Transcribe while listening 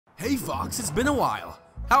Hey Fox, it's been a while.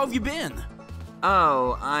 How have you been?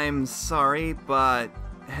 Oh, I'm sorry, but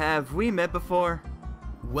have we met before?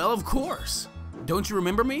 Well, of course. Don't you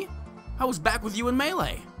remember me? I was back with you in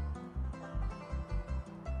Melee.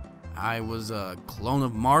 I was a clone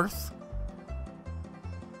of Marth.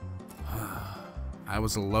 I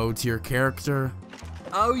was a low-tier character.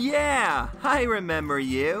 Oh yeah, I remember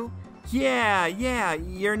you. Yeah,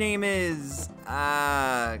 your name is,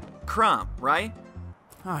 Crump, right?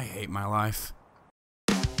 I hate my life.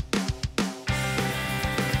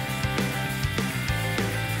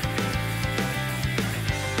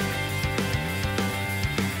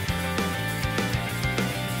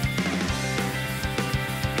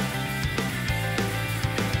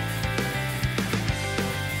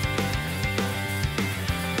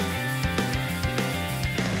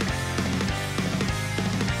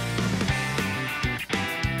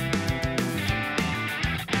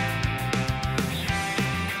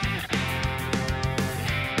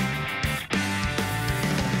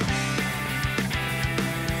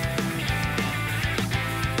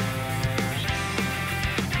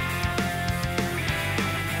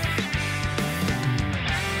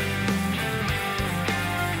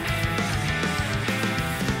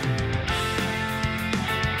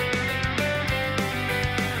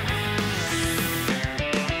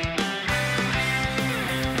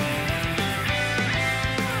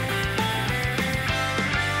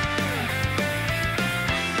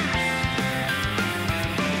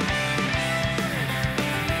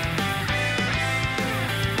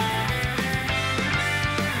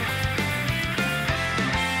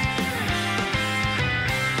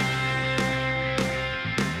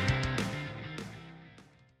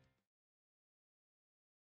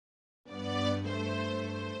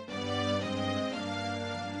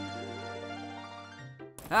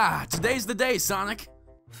 Ah, today's the day, Sonic.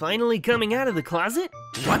 Finally coming out of the closet?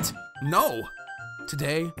 What? No!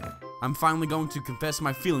 Today, I'm finally going to confess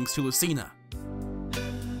my feelings to Lucina.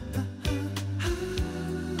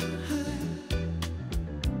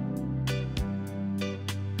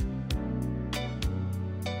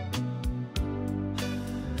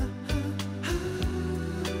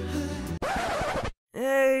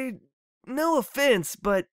 No offense,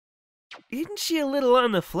 but isn't she a little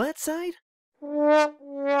on the flat side?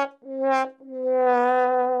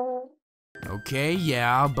 Okay,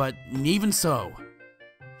 yeah, but even so,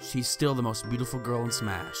 she's still the most beautiful girl in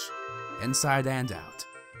Smash, inside and out.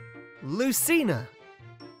 Lucina,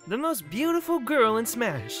 the most beautiful girl in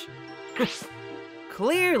Smash.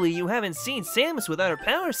 Clearly you haven't seen Samus without her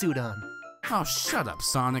power suit on. Oh, shut up,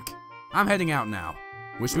 Sonic. I'm heading out now.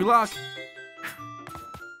 Wish me luck.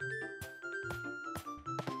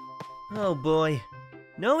 Oh boy.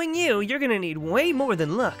 Knowing you, you're gonna need way more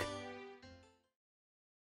than luck.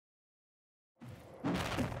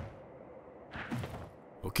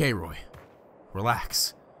 Okay, Roy.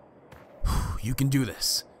 Relax. You can do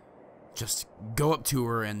this. Just go up to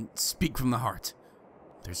her and speak from the heart.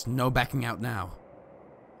 There's no backing out now.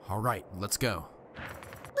 Alright, let's go.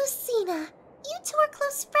 Lucina, you two are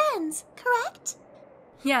close friends, correct?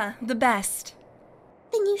 Yeah, the best.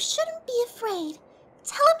 Then you shouldn't be afraid.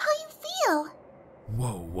 Tell him how you feel.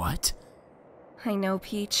 Whoa, what? I know,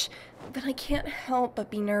 Peach, but I can't help but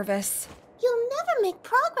be nervous. You'll never make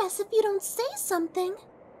progress if you don't say something.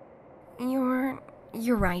 You're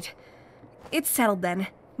right. It's settled then.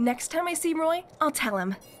 Next time I see Roy, I'll tell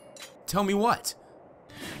him. Tell me what?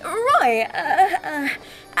 Roy,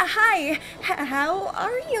 hi. How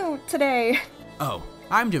are you today? Oh,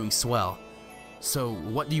 I'm doing swell. So,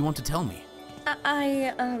 what do you want to tell me?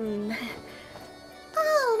 I'll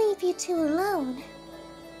leave you two alone.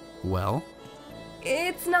 Well?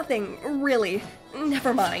 It's nothing, really.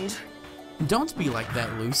 Never mind. Don't be like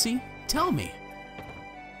that, Lucy. Tell me.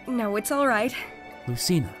 No, it's alright.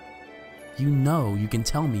 Lucina, you know you can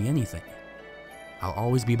tell me anything. I'll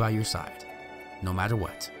always be by your side, no matter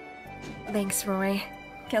what. Thanks, Roy.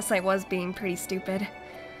 Guess I was being pretty stupid.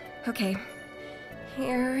 Okay,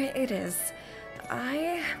 here it is.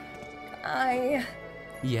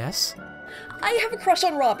 Yes? I have a crush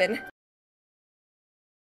on Robin.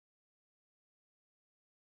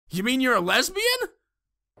 You mean you're a lesbian?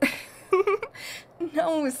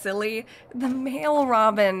 No, silly. The male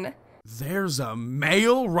Robin. There's a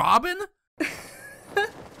male Robin?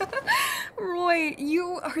 Roy,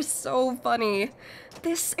 you are so funny.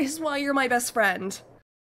 This is why you're my best friend.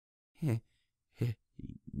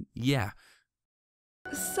 Yeah.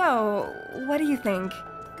 So, what do you think?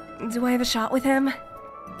 Do I have a shot with him?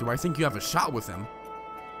 Do I think you have a shot with him?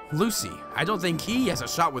 Lucy, I don't think he has a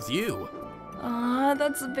shot with you. Aw,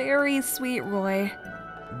 that's very sweet, Roy.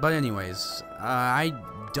 But anyways, I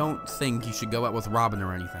don't think you should go out with Robin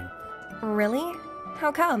or anything. Really?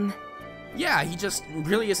 How come? Yeah, he just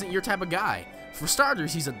really isn't your type of guy. For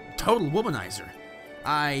starters, he's a total womanizer.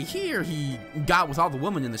 I hear he got with all the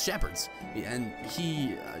women in the Shepherds, and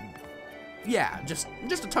he, yeah, just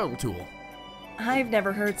a total tool. I've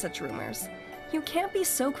never heard such rumors. You can't be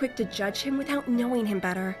so quick to judge him without knowing him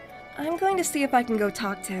better. I'm going to see if I can go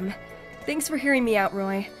talk to him. Thanks for hearing me out,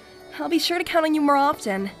 Roy. I'll be sure to count on you more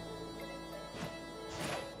often.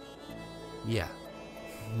 Yeah,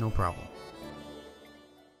 no problem.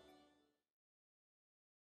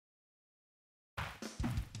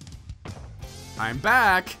 I'm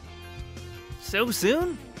back! So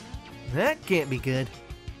soon? That can't be good.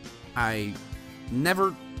 I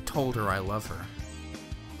never told her I love her.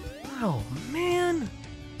 Oh, man.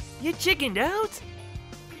 You chickened out?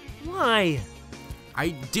 Why? I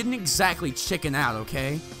didn't exactly chicken out,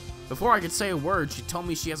 okay? Before I could say a word, she told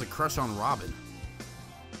me she has a crush on Robin.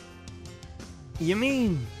 You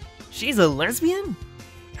mean she's a lesbian?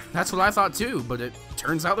 That's what I thought too, but it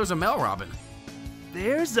turns out there's a male Robin.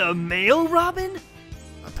 There's a male Robin?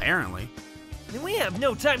 Apparently. Then we have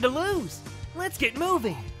no time to lose. Let's get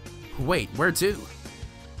moving. Wait, where to?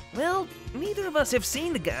 Well, neither of us have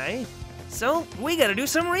seen the guy, so we gotta do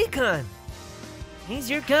some recon. He's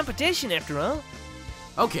your competition after all.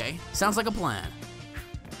 Okay, sounds like a plan.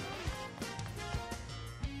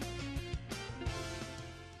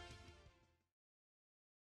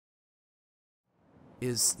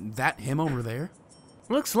 Is that him over there?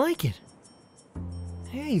 Looks like it.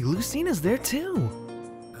 Hey, Lucina's there too.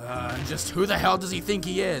 Just who the hell does he think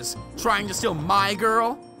he is? Trying to steal my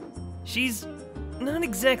girl? She's not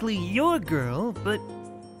exactly your girl, but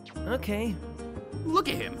okay. Look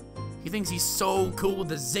at him. He thinks he's so cool with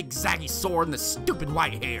the zigzaggy sword and the stupid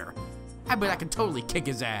white hair. I bet I can totally kick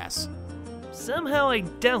his ass. Somehow I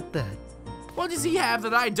doubt that. What does he have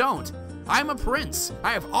that I don't? I'm a prince.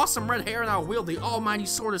 I have awesome red hair and I'll wield the almighty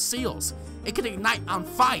sword of seals. It can ignite on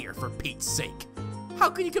fire, for Pete's sake. How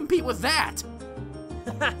can you compete with that?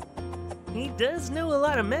 He does know a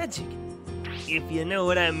lot of magic, if you know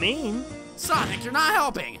what I mean. Sonic, you're not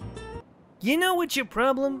helping. You know what's your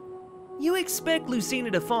problem? You expect Lucina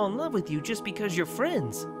to fall in love with you just because you're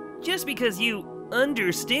friends. Just because you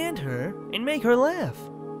understand her and make her laugh.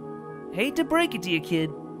 Hate to break it to you, kid,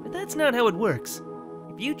 but that's not how it works.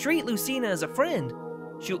 If you treat Lucina as a friend,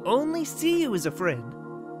 she'll only see you as a friend.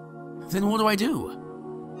 Then what do I do?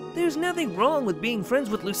 There's nothing wrong with being friends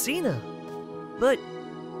with Lucina, but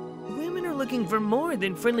women are looking for more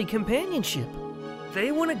than friendly companionship.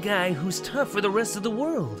 They want a guy who's tough for the rest of the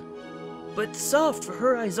world, but soft for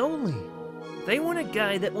her eyes only. They want a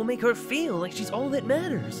guy that will make her feel like she's all that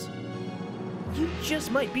matters. You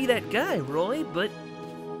just might be that guy, Roy, but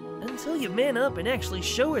until you man up and actually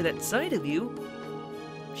show her that side of you,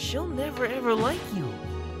 she'll never ever like you.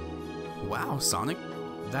 Wow, Sonic,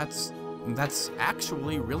 that's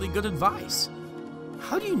actually really good advice.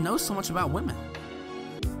 How do you know so much about women?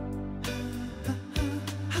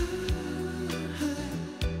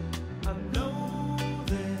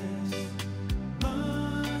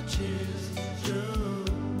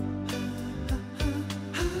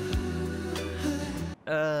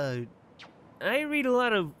 I read a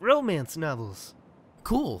lot of romance novels.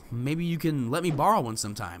 Cool, maybe you can let me borrow one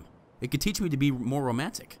sometime. It could teach me to be more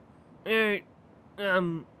romantic.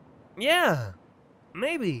 Yeah,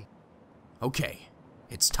 maybe. Okay,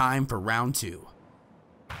 it's time for round 2.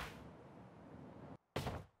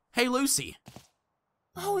 Hey, Lucy.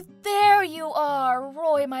 Oh, there you are,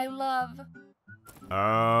 Roy, my love.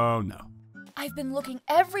 Oh, no. I've been looking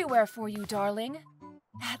everywhere for you, darling.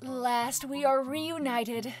 At last, we are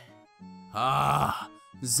reunited. Ah,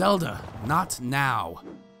 Zelda, not now.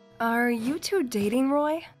 Are you two dating,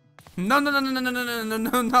 Roy? No.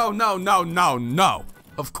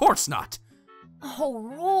 Of course not. Oh,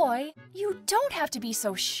 Roy, you don't have to be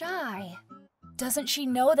so shy. Doesn't she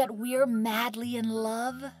know that we're madly in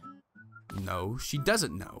love? No, she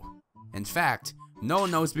doesn't know. In fact, no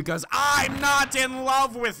one knows because I'm not in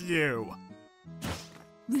love with you.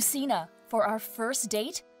 Lucina, for our first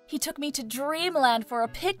date, he took me to Dreamland for a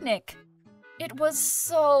picnic. It was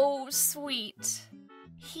so sweet.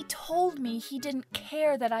 He told me he didn't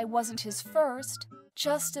care that I wasn't his first,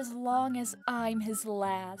 just as long as I'm his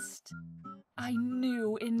last. I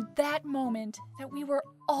knew in that moment that we were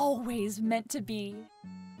always meant to be.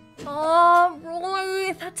 Aw,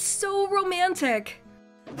 Roy, that's so romantic.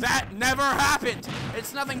 That never happened.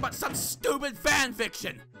 It's nothing but some stupid fan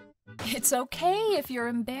fiction. It's okay if you're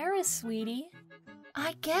embarrassed, sweetie.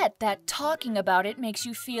 I get that talking about it makes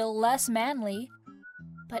you feel less manly,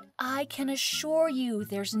 but I can assure you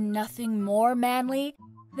there's nothing more manly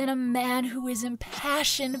than a man who is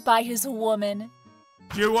impassioned by his woman.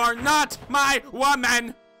 You are not my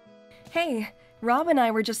woman! Hey, Rob and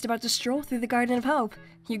I were just about to stroll through the Garden of Hope.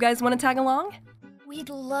 You guys want to tag along? We'd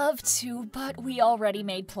love to, but we already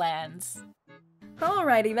made plans.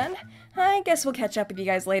 Alrighty then. I guess we'll catch up with you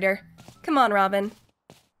guys later. Come on, Robin.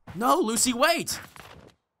 No, Lucy, wait!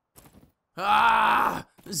 Ah!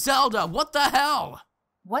 Zelda, what the hell?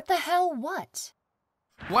 What the hell what?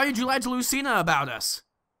 Why did you lie to Lucina about us?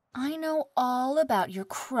 I know all about your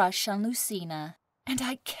crush on Lucina, and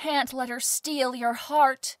I can't let her steal your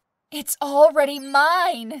heart. It's already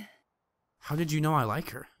mine! How did you know I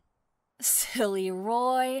like her? Silly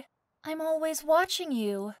Roy. I'm always watching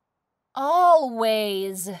you.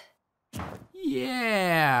 Always.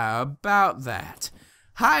 Yeah, about that.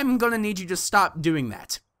 I'm gonna need you to stop doing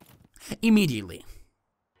that. Immediately.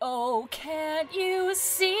 Oh, can't you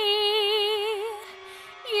see?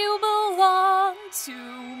 You belong to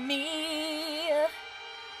me.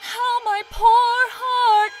 How my poor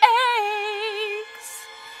heart aches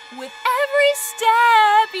with every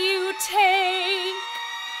step you take.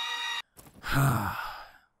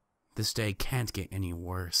 This day can't get any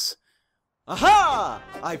worse. Aha!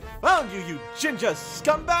 I found you, you ginger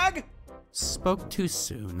scumbag! Spoke too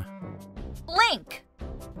soon. Link!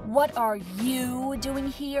 What are you doing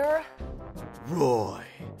here? Roy,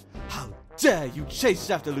 how dare you chase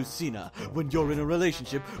after Lucina when you're in a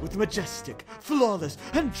relationship with the majestic, flawless,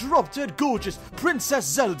 and drop-dead gorgeous Princess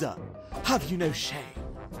Zelda? Have you no shame?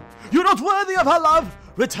 You're not worthy of her love!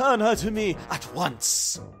 Return her to me at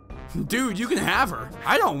once! Dude, you can have her.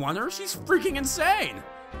 I don't want her. She's freaking insane.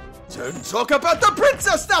 Don't talk about the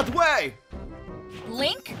princess that way!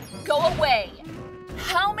 Link, go away.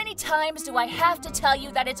 How many times do I have to tell you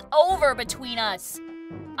that it's over between us?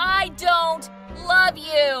 I don't love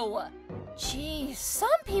you. Geez, some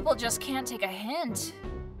people just can't take a hint.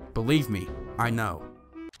 Believe me, I know.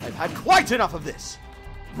 I've had quite enough of this.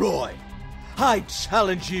 Roy, I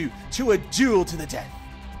challenge you to a duel to the death.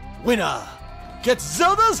 Winner gets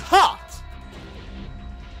Zelda's heart!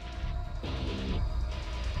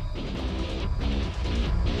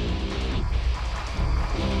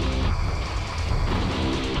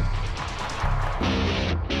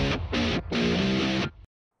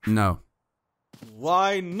 No.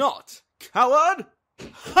 Why not, coward?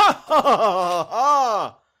 Ha ha ha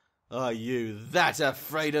ha! Are you that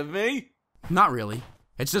afraid of me? Not really.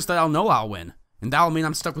 It's just that I'll know I'll win. And that'll mean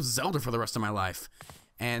I'm stuck with Zelda for the rest of my life.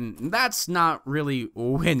 And that's not really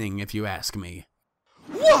winning, if you ask me.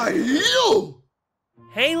 Why, you!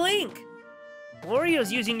 Hey, Link!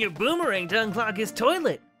 Wario's using your boomerang to unclog his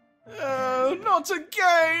toilet. Oh, not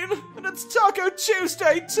again! And it's Taco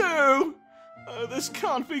Tuesday, too! Oh, this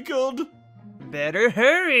can't be good. Better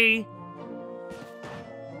hurry!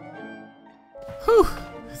 Whew.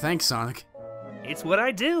 Thanks, Sonic. It's what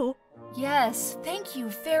I do. Yes, thank you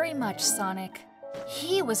very much, Sonic.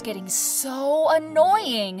 He was getting so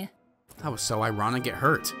annoying. That was so ironic it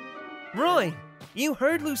hurt. Roy, you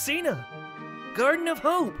heard Lucina. Garden of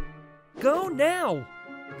Hope. Go now.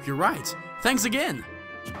 You're right. Thanks again.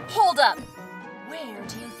 Hold up. Where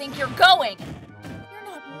do you think you're going? You're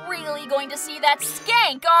not really going to see that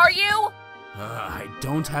skank, are you? I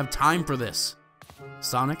don't have time for this.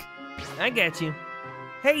 Sonic? I got you.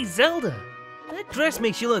 Hey, Zelda. That dress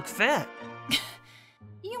makes you look fat.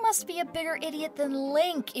 You must be a bigger idiot than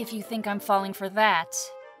Link if you think I'm falling for that.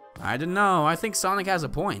 I don't know. I think Sonic has a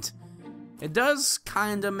point. It does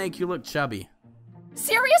kinda make you look chubby.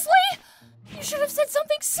 Seriously? You should have said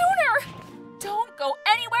something sooner. Don't go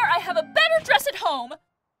anywhere. I have a better dress at home.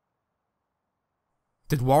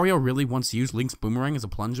 Did Wario really once use Link's boomerang as a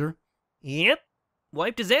plunger? Yep.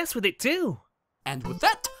 Wiped his ass with it, too. And with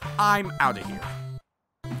that, I'm out of here.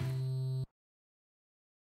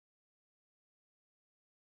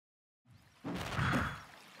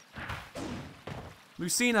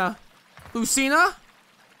 Lucina! Lucina?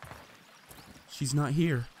 She's not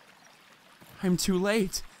here. I'm too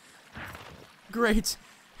late. Great.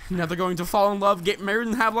 Now they're going to fall in love, get married,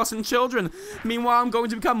 and have lots of children. Meanwhile, I'm going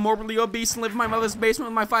to become morbidly obese and live in my mother's basement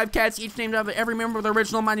with my 5 cats, each named after every member of the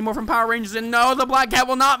original Mighty Morphin Power Rangers. And no, the Black Cat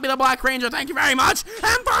will not be the Black Ranger. Thank you very much.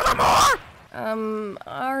 And furthermore...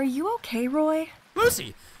 Are you okay, Roy?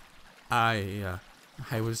 Lucy! I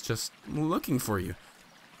was just looking for you.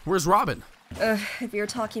 Where's Robin? If you're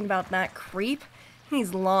talking about that creep,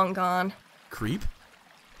 he's long gone. Creep?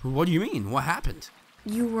 What do you mean? What happened?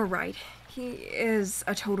 You were right. He is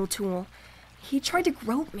a total tool. He tried to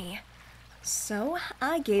grope me. So,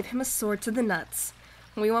 I gave him a sword to the nuts.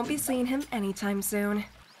 We won't be seeing him anytime soon.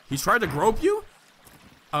 He tried to grope you?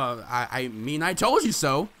 I mean, I told you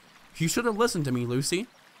so. You should have listened to me, Lucy.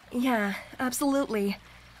 Yeah, absolutely.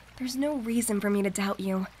 There's no reason for me to doubt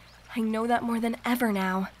you. I know that more than ever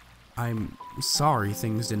now. I'm sorry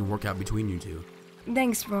things didn't work out between you two.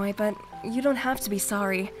 Thanks, Roy, but you don't have to be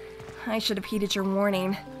sorry. I should have heeded your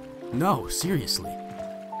warning. No, seriously.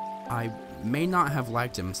 I may not have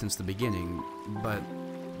liked him since the beginning,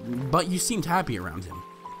 but you seemed happy around him.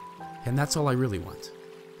 And that's all I really want.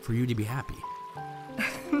 For you to be happy.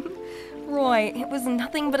 Roy, it was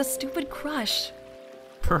nothing but a stupid crush.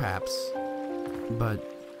 Perhaps. But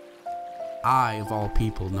I, of all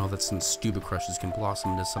people, know that some stupid crushes can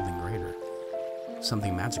blossom into something greater.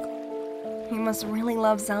 Something magical. You must really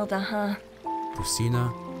love Zelda, huh?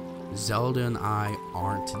 Lucina, Zelda and I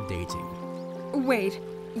aren't dating. Wait,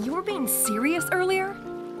 you were being serious earlier?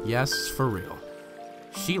 Yes, for real.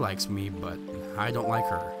 She likes me, but I don't like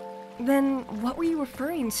her. Then what were you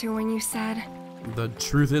referring to when you said... The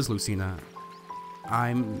truth is, Lucina,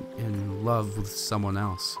 I'm in love with someone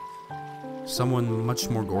else. Someone much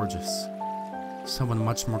more gorgeous. Someone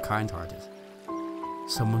much more kind-hearted.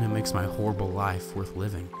 Someone who makes my horrible life worth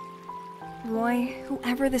living. Roy,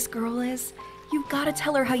 whoever this girl is, you've got to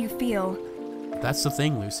tell her how you feel. That's the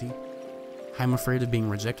thing, Lucy. I'm afraid of being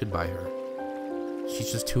rejected by her.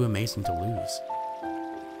 She's just too amazing to lose.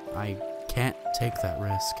 I can't take that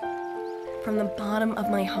risk. From the bottom of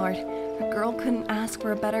my heart, a girl couldn't ask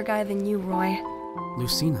for a better guy than you, Roy.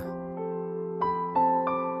 Lucina.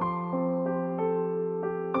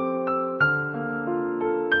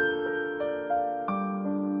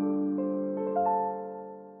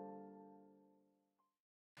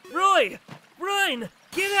 Roy! Bryan!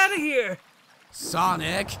 Get out of here!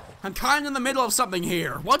 Sonic, I'm kind of in the middle of something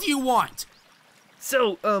here. What do you want?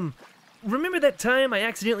 So, remember that time I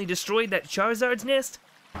accidentally destroyed that Charizard's nest?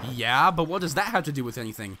 Yeah, but what does that have to do with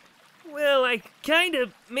anything? Well, I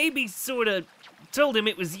kinda, maybe sorta, told him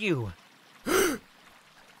it was you.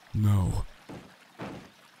 No.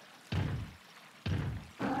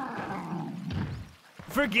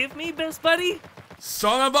 Forgive me, best buddy?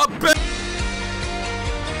 Son of a bitch!